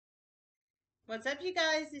What's up, you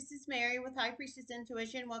guys? This is Mary with High Priestess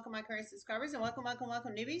Intuition. Welcome, my current subscribers, and welcome,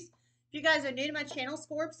 newbies. If you guys are new to my channel,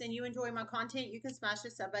 Scorps, and you enjoy my content, you can smash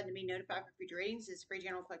the sub button to be notified for future readings. This is free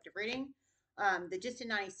general collective reading. The Jist in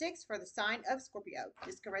 96 for the sign of Scorpio.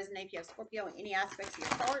 This can resonate if you have Scorpio in any aspects of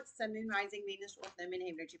your charts: Sun, Moon, Rising, Venus, North Node,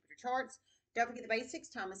 Midheaven, or Jupiter charts. Don't forget the basics.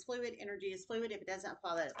 Time is fluid. Energy is fluid. If it doesn't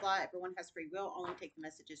apply, let it fly. Everyone has free will. Only take the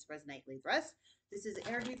messages that resonate. Leave the rest. This is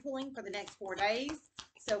energy pulling for the next 4 days.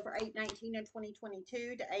 So for 8/19 of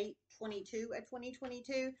 2022 to 8/22 of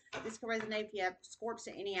 2022, this can resonate if you have Scorps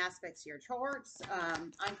in any aspects of your charts.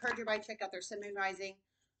 I encourage everybody to check out their Sun, Moon, Rising,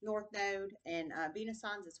 North Node, and Venus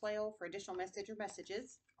signs as well for additional message or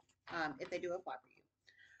messages if they do apply for you.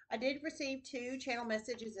 I did receive 2 channel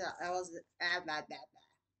messages as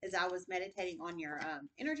I was meditating on your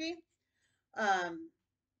energy.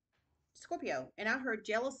 Scorpio, and I heard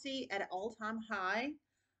jealousy at an all-time high.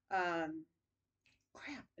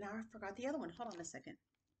 Crap, and I forgot the other one. Hold on a second.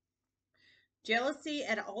 Jealousy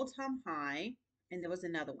at an all-time high, and there was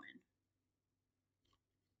another one.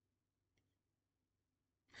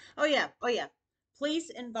 Oh yeah. Police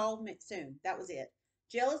involvement soon. That was it.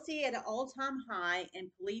 Jealousy at an all-time high and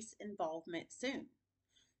police involvement soon.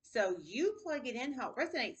 So you plug it in how it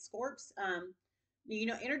resonates, Scorps.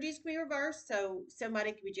 Energies can be reversed. So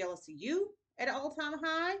somebody could be jealous of you at an all-time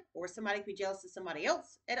high, or somebody could be jealous of somebody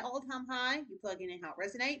else at an all-time high. You plug it in how it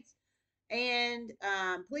resonates. And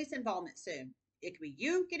police involvement soon. It could be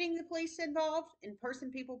you getting the police involved in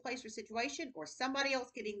person, people, place, or situation, or somebody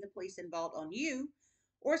else getting the police involved on you,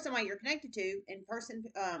 or somebody you're connected to in person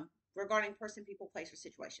regarding person, people, place, or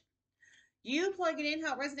situation. You plug it in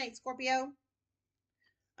how it resonates, Scorpio.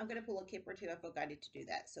 I'm going to pull a kip or two. I feel guided to do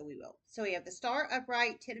that, so we will. So we have the Star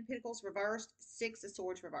upright, 10 of Pentacles reversed, 6 of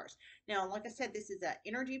Swords reversed. Now, like I said, this is an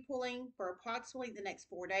energy pulling for approximately the next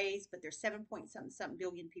 4 days, but there's 7.something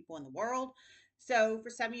billion people in the world. So for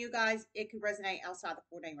some of you guys, it could resonate outside the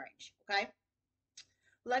 4-day range, okay?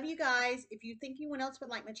 Love you guys. If you think anyone else would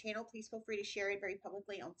like my channel, please feel free to share it very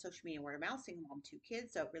publicly on social media, word of mouth. Single mom, 2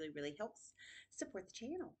 kids, so it really, really helps support the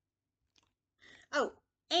channel. Oh,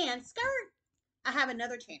 and skirt. I have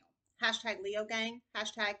another channel. Hashtag Leo Gang.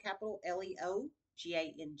 Hashtag capital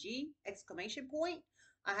LEOGANG exclamation point.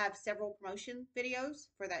 I have several promotion videos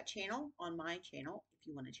for that channel on my channel if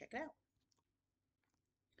you want to check it out.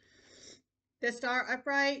 The Star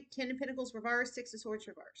upright, 10 of Pentacles reversed, 6 of Swords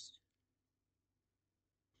reversed.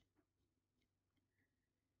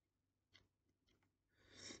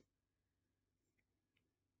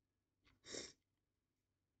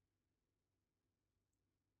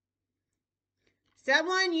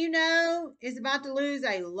 Someone you know is about to lose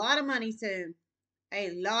a lot of money soon.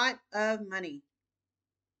 A lot of money.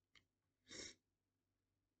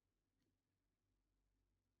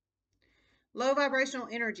 Low vibrational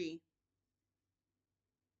energy.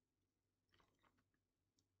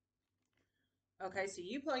 Okay, so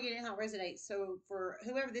you plug it in how it resonates. So for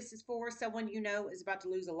whoever this is for, someone you know is about to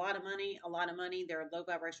lose a lot of money. They're low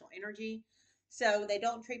vibrational energy. So they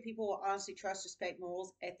don't treat people with honesty, trust, respect,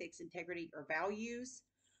 morals, ethics, integrity, or values.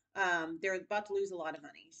 They're about to lose a lot of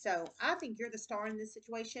money. So I think you're the star in this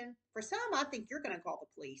situation. For some, I think you're going to call the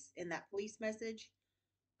police in that police message.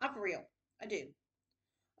 I'm for real. I do.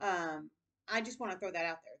 I just want to throw that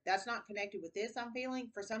out there. That's not connected with this, I'm feeling.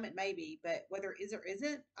 For some, it may be, but whether it is or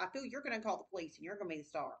isn't, I feel you're going to call the police and you're going to be the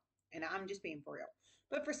star. And I'm just being for real.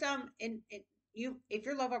 But for some, if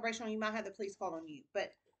you're low vibrational, you might have the police called on you.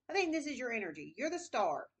 But I think this is your energy. You're the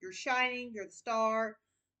star. You're shining. You're the star.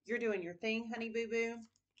 You're doing your thing, honey boo boo.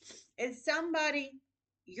 It's somebody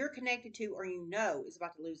you're connected to or you know is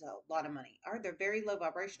about to lose a lot of money. Or they're very low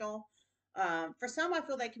vibrational. For some, I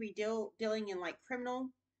feel they could be dealing in like criminal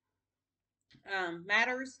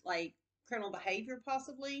matters, like criminal behavior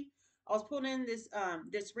possibly. I was pulling in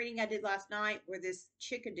this reading I did last night where this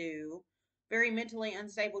chickadee, very mentally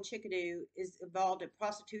unstable chickadee, is involved in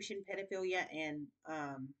prostitution, pedophilia, and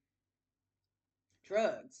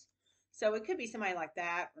drugs. So it could be somebody like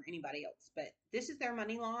that or anybody else. But this is their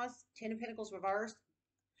money loss. 10 of Pentacles reversed.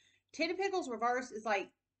 10 of Pentacles reversed is like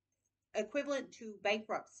equivalent to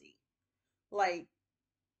bankruptcy. Like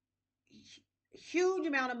huge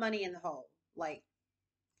amount of money in the hole. Like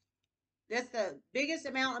that's the biggest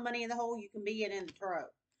amount of money in the hole you can be in the tarot.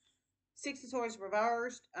 6 of Swords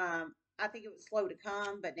reversed. I think it was slow to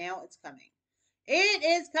come, but now it's coming. It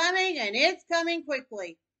is coming, and it's coming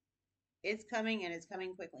quickly. It's coming, and it's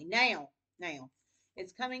coming quickly. Now.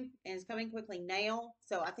 It's coming, and it's coming quickly now.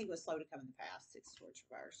 So I think it was slow to come in the past. 6 of Swords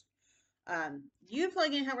reversed. You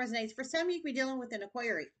plug in how it resonates. For some, you could be dealing with an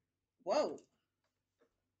Aquarius. Whoa.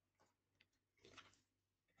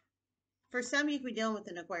 For some, you could be dealing with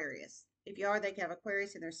an Aquarius. If you are, they could have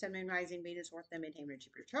Aquarius in their sun, moon, rising, Venus, or them in Hammer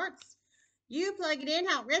Jupiter charts. You plug it in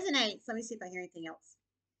how it resonates. Let me see if I hear anything else.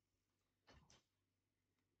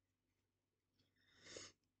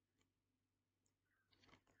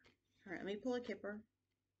 All right, let me pull a Kipper.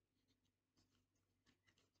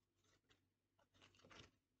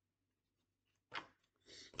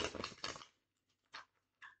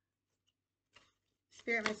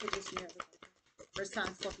 Spirit messages you have for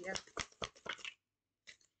Sun Scorpio.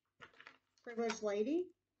 Privileged lady.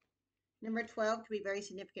 Number 12 could be a very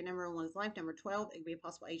significant number in one's life. Number 12, it could be a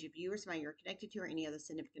possible age of you or somebody you're connected to or any other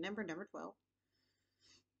significant number. Number 12.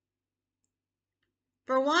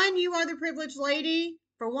 For one, you are the privileged lady.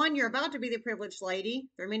 For one, you're about to be the privileged lady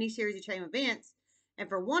through many series of chain events. And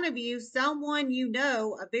for one of you, someone you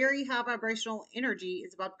know, a very high vibrational energy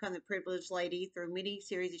is about to become the privileged lady through many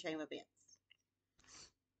series of chain events.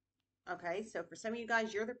 Okay, so for some of you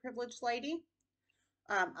guys, you're the privileged lady.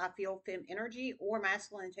 I feel femme energy or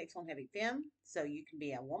masculine takes on heavy femme. So you can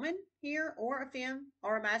be a woman here or a femme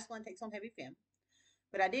or a masculine takes on heavy femme.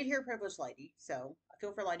 But I did hear privileged lady. So I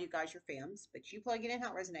feel for a lot of you guys, you're femmes, but you plug it in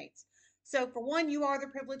how it resonates. So for one, you are the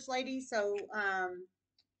privileged lady. So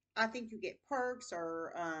I think you get perks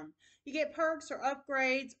or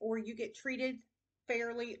upgrades or you get treated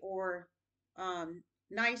fairly or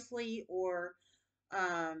nicely or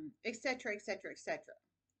etc., etc., etc.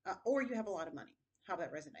 Or you have a lot of money. How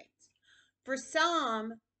that resonates. For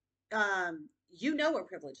some, you know a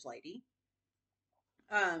privileged lady.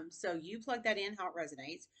 So you plug that in how it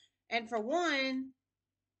resonates. And for one,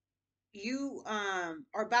 you're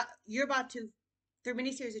about to through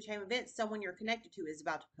many series of chain events, someone you're connected to is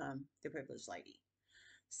about to become the privileged lady.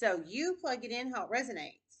 So you plug it in how it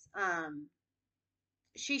resonates.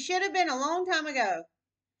 She should have been a long time ago.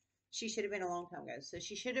 She should have been a long time ago. So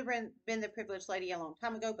she should have been the privileged lady a long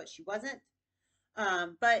time ago, but she wasn't.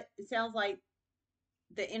 But it sounds like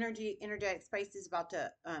the energetic space is about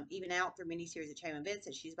to even out through many series of chain events,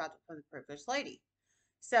 and she's about to become the privileged lady.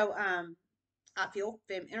 So I feel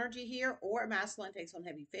femme energy here, or masculine takes on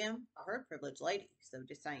heavy femme. I heard privileged lady, so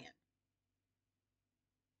just saying.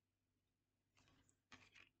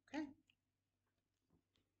 Okay.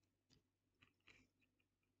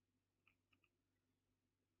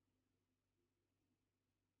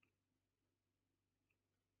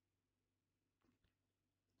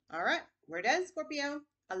 All right. We're done, Scorpio.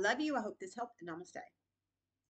 I love you. I hope this helped. Namaste.